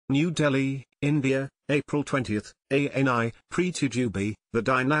New Delhi, India, April 20. ANI, Preeti Dubey, the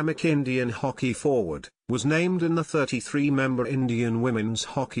dynamic Indian hockey forward, was named in the 33-member Indian women's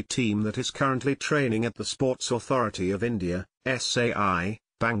hockey team that is currently training at the Sports Authority of India, SAI,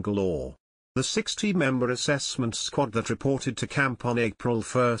 Bangalore. The 60-member assessment squad that reported to camp on April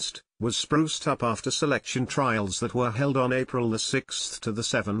 1 was spruced up after selection trials that were held on April 6 to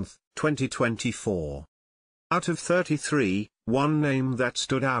 7, 2024. Out of 33, one name that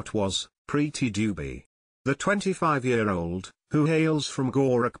stood out was Preeti Dubey. The 25-year-old, who hails from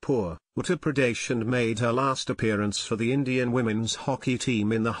Gorakhpur, Uttar Pradesh and made her last appearance for the Indian women's hockey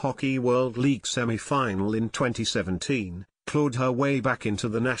team in the Hockey World League semi-final in 2017, clawed her way back into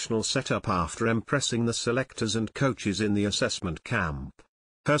the national setup after impressing the selectors and coaches in the assessment camp.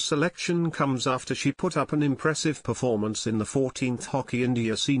 Her selection comes after she put up an impressive performance in the 14th Hockey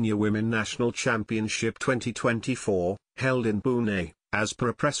India Senior Women National Championship 2024, held in Pune, as per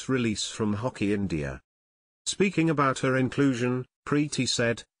a press release from Hockey India. Speaking about her inclusion, Preeti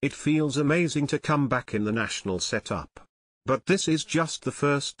said, "It feels amazing to come back in the national setup. But this is just the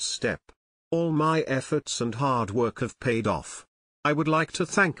first step. All my efforts and hard work have paid off. I would like to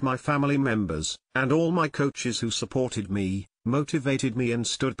thank my family members, and all my coaches who supported me, motivated me and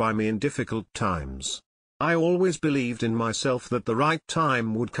stood by me in difficult times. I always believed in myself that the right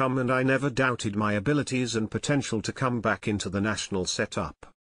time would come and I never doubted my abilities and potential to come back into the national setup."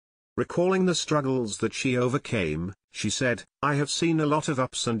 Recalling the struggles that she overcame, she said, "I have seen a lot of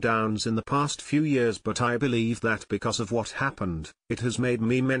ups and downs in the past few years, but I believe that because of what happened, it has made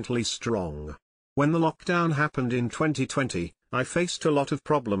me mentally strong. When the lockdown happened in 2020, I faced a lot of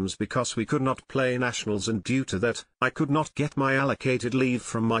problems because we could not play nationals, and due to that, I could not get my allocated leave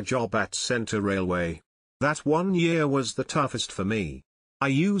from my job at Centre Railway. That 1 year was the toughest for me. I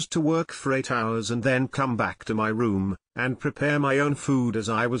used to work for 8 hours and then come back to my room, and prepare my own food as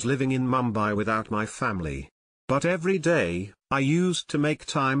I was living in Mumbai without my family. But every day, I used to make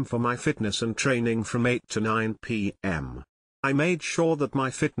time for my fitness and training from 8 to 9 p.m. I made sure that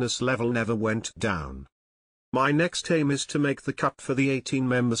my fitness level never went down. My next aim is to make the cut for the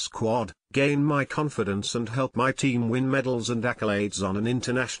 18-member squad, gain my confidence and help my team win medals and accolades on an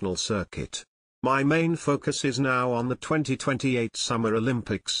international circuit. My main focus is now on the 2028 Summer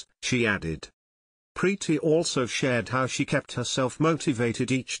Olympics," she added. Preeti also shared how she kept herself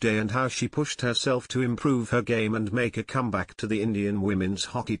motivated each day and how she pushed herself to improve her game and make a comeback to the Indian women's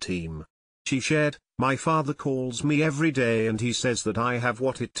hockey team. She shared, "My father calls me every day and he says that I have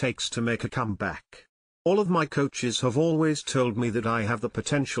what it takes to make a comeback. All of my coaches have always told me that I have the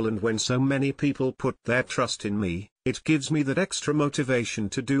potential, and when so many people put their trust in me, it gives me that extra motivation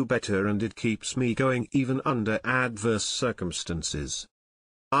to do better and it keeps me going even under adverse circumstances.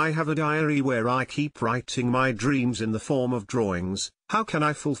 I have a diary where I keep writing my dreams in the form of drawings. How can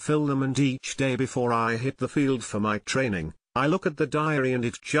I fulfill them? And each day before I hit the field for my training, I look at the diary and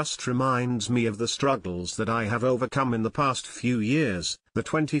it just reminds me of the struggles that I have overcome in the past few years," the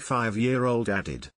 25-year-old added.